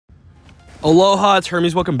Aloha, it's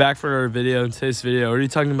Hermes. Welcome back for another video. In today's video, we're going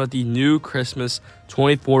to be talking about the new Christmas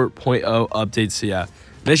 24.0 update. So yeah,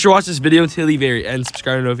 make sure to watch this video until the very end.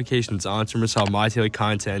 Subscribe to notifications on to miss out my daily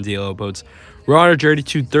content and daily uploads. We're on our journey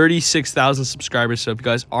to 36,000 subscribers. So if you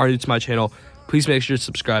guys are new to my channel, please make sure to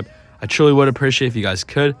subscribe. I truly would appreciate if you guys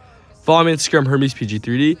could. Follow me on Instagram,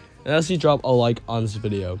 HermesPG3D, and also drop a like on this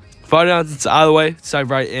video. Final announcements out of the way, let's dive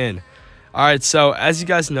right in. Alright, so as you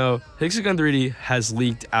guys know, Pixelgun 3D has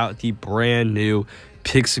leaked out the brand new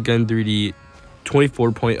Pixelgun 3D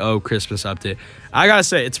 24.0 Christmas update. I gotta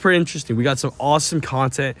say, it's pretty interesting. We got some awesome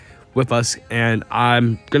content with us, and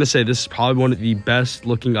I'm gonna say this is probably one of the best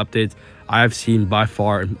looking updates I've seen by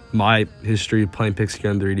far in my history of playing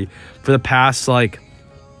Pixelgun 3D. For the past,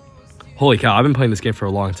 holy cow, I've been playing this game for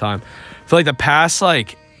a long time. For the past,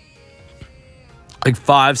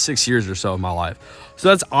 5-6 years or so of my life. So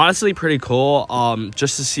that's honestly pretty cool,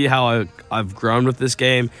 just to see how I've grown with this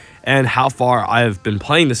game and how far I have been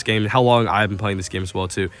playing this game and how long I've been playing this game as well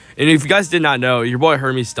too. And if you guys did not know, your boy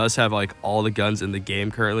Hermes does have all the guns in the game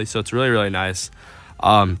currently, so it's really, really nice.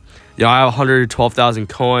 I have 112,000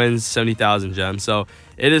 coins, 70,000 gems, so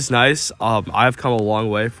it is nice. I've come a long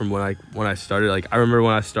way from when I started. I remember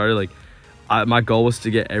when I started, my goal was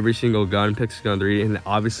to get every single gun in Pixelgun 3D, and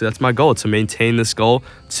obviously that's my goal, to maintain this goal,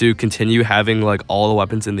 to continue having all the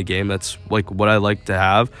weapons in the game. That's what I like to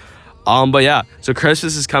have. But yeah, so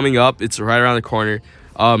Christmas is coming up. It's right around the corner.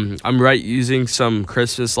 I'm using some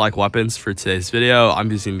Christmas weapons for today's video.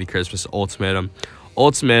 I'm using the Christmas Ultimatum,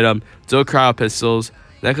 dual cryo pistols,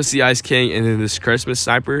 Necklace the Ice King, and then this Christmas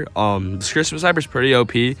sniper. This Christmas sniper is pretty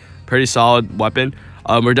OP, pretty solid weapon.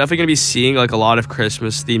 We're definitely going to be seeing a lot of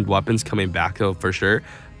Christmas themed weapons coming back though, for sure,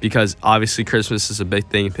 because obviously Christmas is a big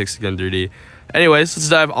thing in Pixelgun 3D. Anyways, let's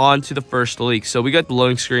dive on to the first leak. So we got the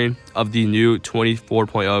loading screen of the new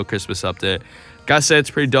 24.0 Christmas update. Gotta say, it's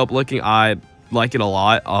pretty dope looking. I like it a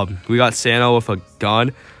lot. We got Santa with a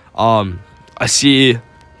gun. I see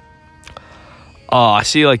what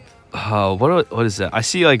is that? I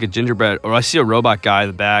see a gingerbread, or I see a robot guy in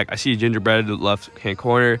the back. I see a gingerbread in the left hand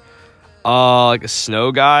corner. A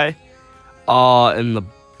snow guy in the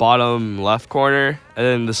bottom left corner, and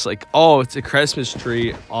then this it's a Christmas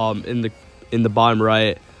tree in the bottom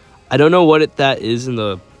right. I don't know what that is in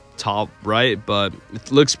the top right, but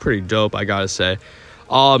it looks pretty dope, I gotta say.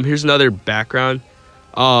 Here's another background.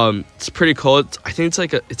 It's pretty cool. I think it's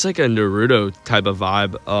like a Naruto type of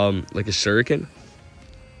vibe, like a shuriken.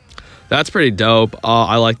 That's pretty dope.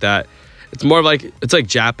 I like that. It's more of it's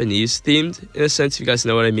Japanese themed in a sense, if you guys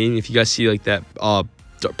know what I mean. If you guys see that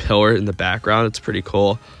pillar in the background, it's pretty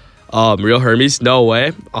cool. Real Hermes, no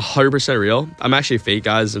way, 100% real. I'm actually fake,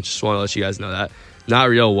 guys. I just want to let you guys know that, not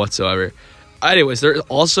real whatsoever. Anyways, there's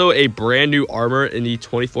also a brand new armor in the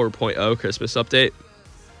 24.0 Christmas update.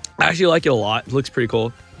 I actually like it a lot. It looks pretty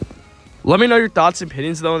cool. Let me know your thoughts and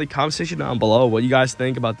opinions though in the comment section down below. What you guys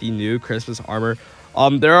think about the new Christmas armor?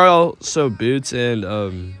 There are also boots and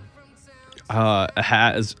a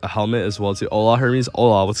hat, as a helmet as well too. Hola Hermes,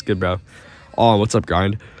 hola, what's good, bro? What's up,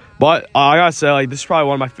 grind? But I gotta say, this is probably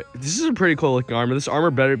one of my this is a pretty cool looking armor. This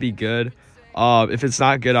armor better be good. If it's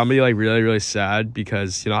not good, I'm gonna be really, really sad,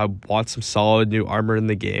 because I want some solid new armor in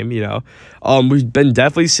the game. We've been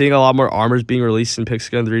definitely seeing a lot more armors being released in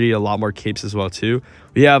Pixelgun 3D, a lot more capes as well too.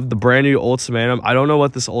 We have the brand new Ultimatum. I don't know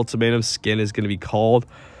what this Ultimatum skin is gonna be called,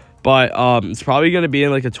 but it's probably gonna be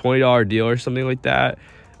in a $20 deal or something like that.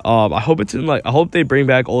 I hope it's in I hope they bring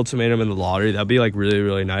back Ultimatum in the lottery. That'd be really,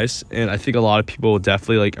 really nice, and I think a lot of people will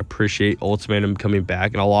definitely appreciate Ultimatum coming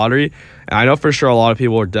back in a lottery. And I know for sure a lot of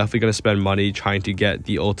people are definitely going to spend money trying to get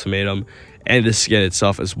the Ultimatum and the skin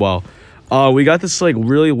itself as well. We got this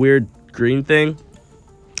really weird green thing.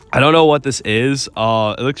 I don't know what this is.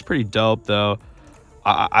 It looks pretty dope though.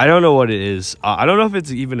 I don't know what it is. I don't know if it's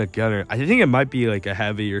even a gunner. I think it might be a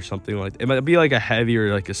heavy or something it might be a heavy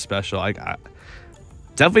or a special.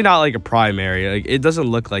 Definitely not a primary. It doesn't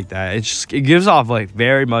look like that. It gives off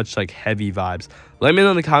very much heavy vibes. Let me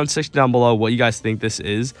know in the comment section down below what you guys think this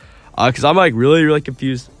is, because I'm really, really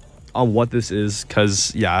confused on what this is.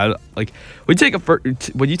 Because yeah, when you take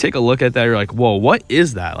a look at that, you're whoa, what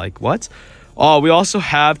is that? What? We also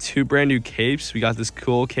have two brand new capes. We got this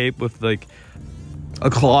cool cape with a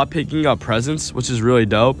claw picking up presents, which is really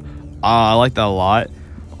dope. I like that a lot.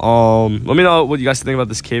 Let me know what you guys think about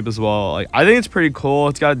this cape as well. I think it's pretty cool.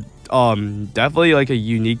 It's got definitely a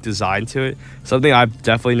unique design to it, something I've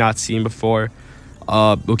definitely not seen before.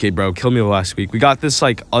 Okay, bro, kill me last week. We got this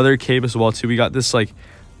other cape as well too. We got this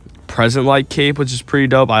present cape, which is pretty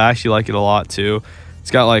dope. I actually like it a lot too. It's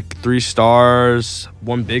got 3 stars,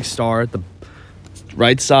 1 big star at the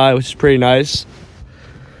right side, which is pretty nice.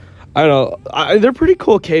 I don't know. They're pretty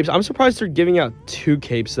cool capes. I'm surprised they're giving out 2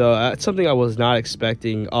 capes, though. That's something I was not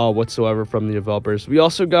expecting whatsoever from the developers. We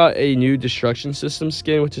also got a new destruction system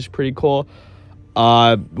skin, which is pretty cool.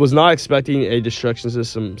 Was not expecting a destruction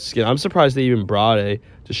system skin. I'm surprised they even brought a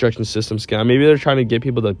destruction system skin. Maybe they're trying to get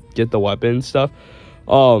people to get the weapon and stuff.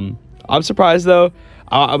 I'm surprised, though.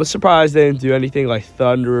 I was surprised they didn't do anything like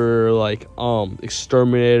Thunder, like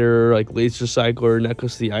Exterminator, like Laser Cycler,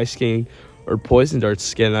 Necklace of the Ice King, or Poison Dart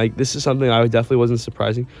skin. Like, this is something I definitely wasn't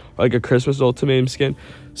surprising. Or like a Christmas Ultimatum skin.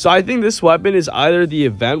 So I think this weapon is either the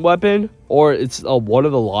event weapon or it's one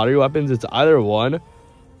of the lottery weapons. It's either one.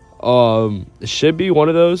 It should be one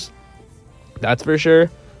of those. That's for sure.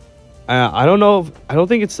 I don't know. I don't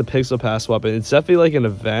think it's the Pixel Pass weapon. It's definitely like an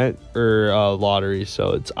event or lottery.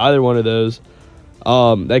 So it's either one of those.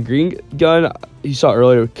 That green gun you saw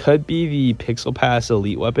earlier could be the Pixel Pass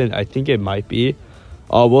elite weapon. I think it might be.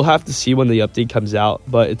 We'll have to see when the update comes out,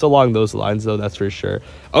 but it's along those lines, though, that's for sure.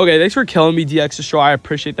 Okay, thanks for killing me, DX Destroy. I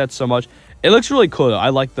appreciate that so much. It looks really cool, though. I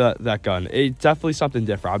like that gun. It's definitely something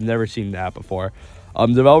different. I've never seen that before.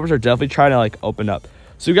 Developers are definitely trying to, like, open up.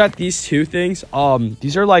 So we got these 2 things.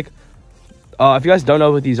 These are, like, if you guys don't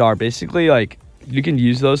know what these are, basically, like, you can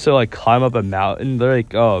use those to, like, climb up a mountain. They're,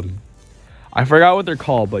 like, I forgot what they're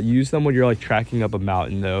called, but use them when you're, like, tracking up a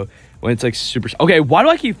mountain, though, when it's, like, super... Okay, why do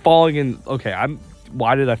I keep falling in... Okay,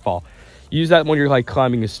 why did I fall? Use that when you're like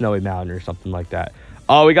climbing a snowy mountain or something like that.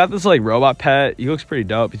 We got this like robot pet. He looks pretty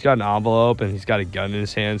dope. He's got an envelope and he's got a gun in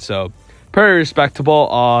his hand, so pretty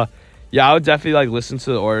respectable. Yeah, I would definitely like listen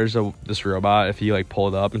to the orders of this robot if he like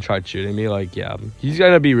pulled up and tried shooting me. Like, yeah, he's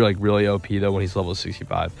gonna be like really OP though when he's level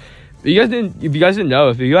 65. If you guys didn't know,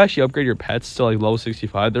 if you actually upgrade your pets to like level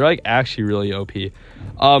 65, they're like actually really OP.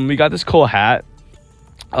 We got this cool hat.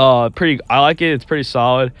 I like it. It's pretty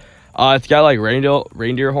solid. It's got like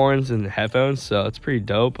reindeer horns and headphones, so it's pretty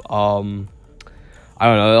dope. I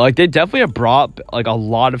don't know, like they definitely have brought like a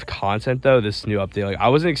lot of content though, this new update. Like I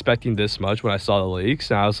wasn't expecting this much when I saw the leaks,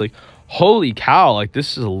 and I was like, holy cow, like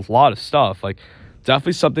this is a lot of stuff. Like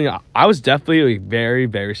definitely something I was definitely like very,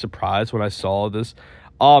 very surprised when I saw this.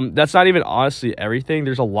 That's not even honestly everything.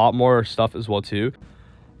 There's a lot more stuff as well too.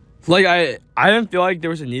 Like I didn't feel like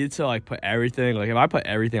there was a need to like put everything. Like if I put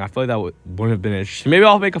everything, I feel like that wouldn't have been interesting. Maybe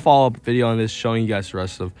I'll make a follow-up video on this showing you guys the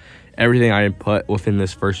rest of everything I didn't put within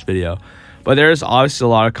this first video. But there's obviously a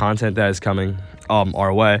lot of content that is coming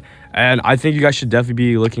our way, and I think you guys should definitely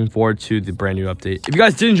be looking forward to the brand new update. If you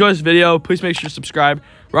guys did enjoy this video, please make sure to subscribe.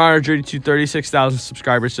 We're on our journey to 36,000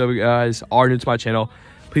 subscribers, so if you guys are new to my channel,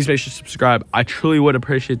 please make sure to subscribe. I truly would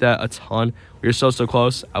appreciate that a ton. We're so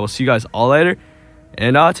close. I will see you guys all later.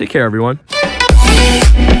 And take care, everyone.